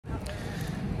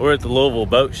We're at the Louisville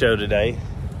Boat Show today,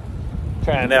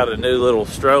 trying out a new little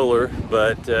stroller,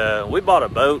 but we bought a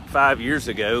boat 5 years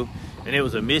ago, and it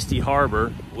was a misty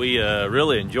harbor. We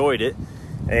really enjoyed it,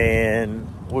 and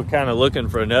we're kind of looking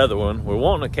for another one. We're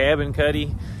wanting a cabin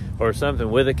cuddy or something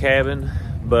with a cabin,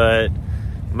 but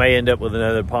may end up with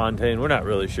another pontoon. We're not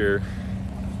really sure.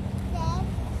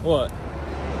 What?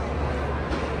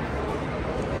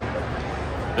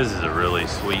 This is a really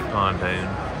sweet pontoon.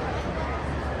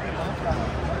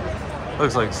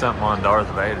 Looks like something on Darth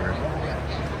Vader.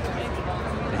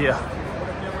 Yeah.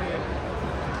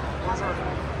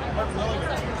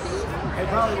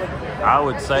 I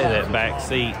would say that back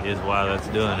seat is why that's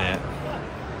doing it.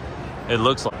 It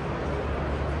looks like.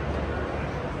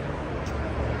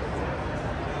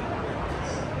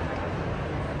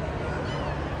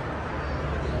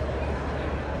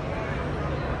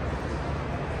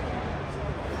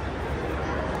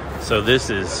 So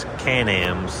this is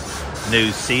Can-Am's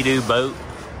new Sea-Doo boat.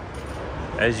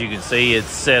 As you can see, it's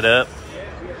set up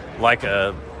like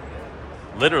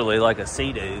literally like a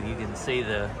Sea-Doo. You can see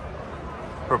the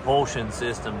propulsion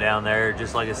system down there,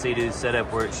 just like a Sea-Doo set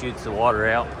up where it shoots the water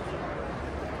out.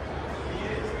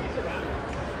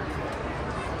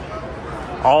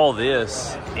 All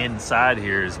this inside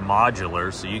here is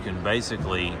modular, so you can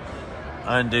basically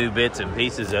undo bits and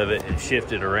pieces of it and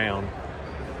shift it around.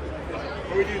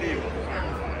 What we do need?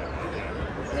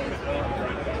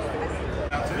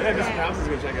 Yeah, Mr. Thompson's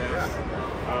gonna check it out.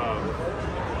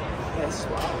 That's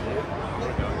wild, dude.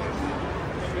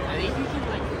 I think you can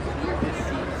like clear the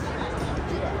seats.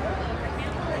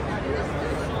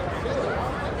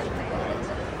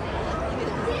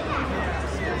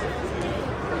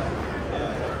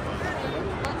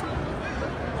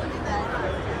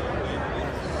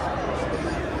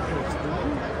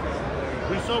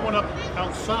 We saw one up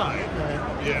outside.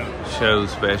 Yeah. Show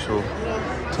special.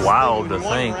 It's wild to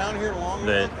think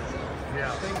that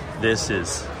this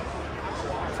is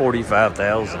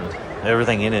 $45,000.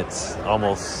 Everything in it's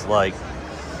almost like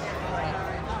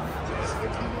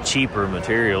cheaper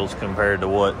materials compared to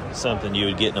what something you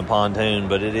would get in a pontoon,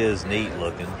 but it is neat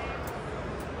looking.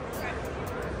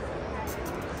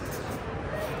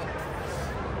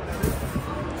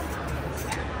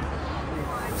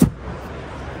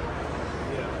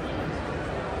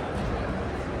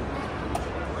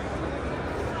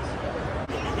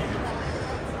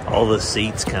 All the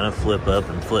seats kind of flip up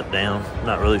and flip down.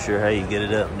 Not really sure how you get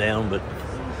it up and down, but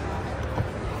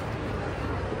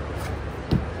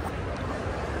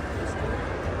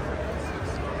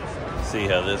see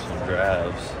how this one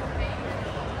drives.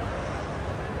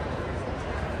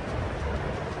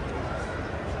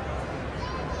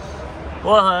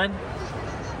 Well, hon?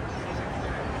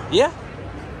 Yeah?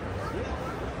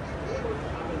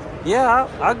 Yeah,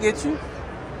 I'll get you.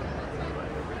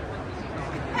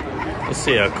 Let's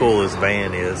see how cool this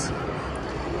van is.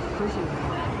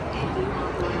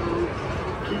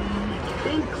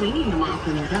 Then cleaning them off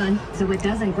when they're done so it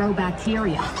doesn't grow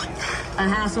bacteria. A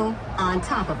hassle on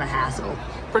top of a hassle.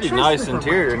 Pretty nice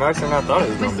interior, nicer than I thought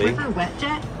it was going to be. With Swiffer Wet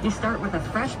Jet, you start with a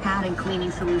fresh pad and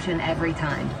cleaning solution every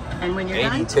time. And when you're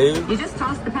 82. done, you just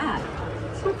toss the pad.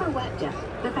 Swiffer Wet Jet,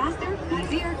 the faster,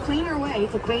 easier, cleaner way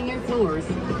to clean your floors.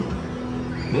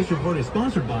 This report is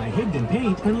sponsored by Higdon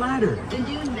Paint and Ladder. The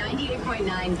new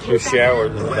 98.9. There's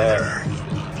showers in the back.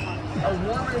 A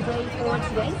warmer day for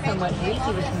today, somewhat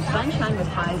breezy with some sunshine with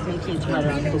highs reaching to right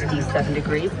around 57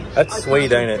 degrees. That's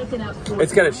sweet, ain't it?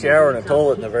 It's got a shower and a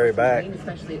toilet in the very back.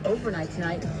 Especially overnight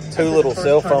tonight. Two little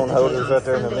cell phone holders right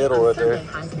there in the middle right there.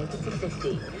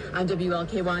 I'm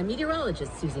WLKY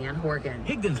meteorologist Suzanne Horgan.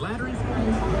 Higdon's Ladder.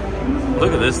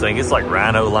 Look at this thing. It's like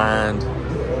rhino lined.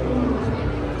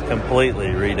 Completely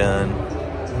redone.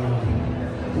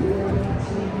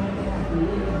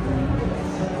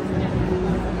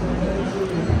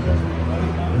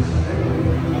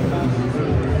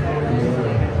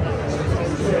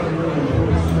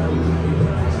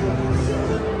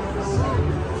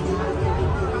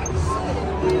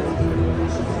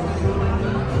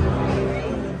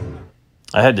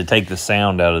 I had to take the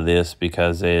sound out of this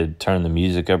because they had turned the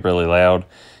music up really loud.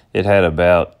 It had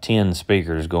about 10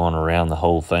 speakers going around the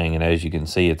whole thing, and as you can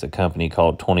see, it's a company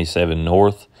called 27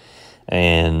 North,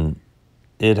 and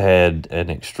it had an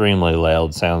extremely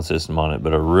loud sound system on it,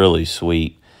 but a really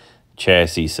sweet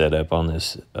chassis setup on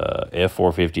this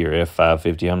F450 or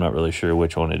F550. I'm not really sure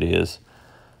which one it is.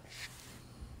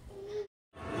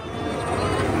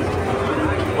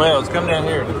 Well, let's come down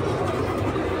here.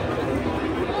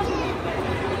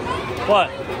 What?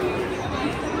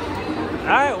 All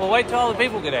right, well, wait till all the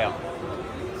people get out.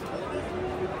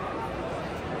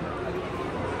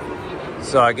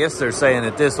 So I guess they're saying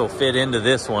that this will fit into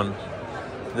this one,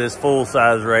 this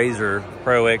full-size Razor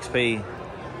Pro XP.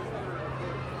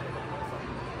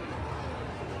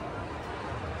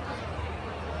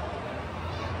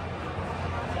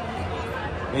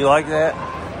 You like that?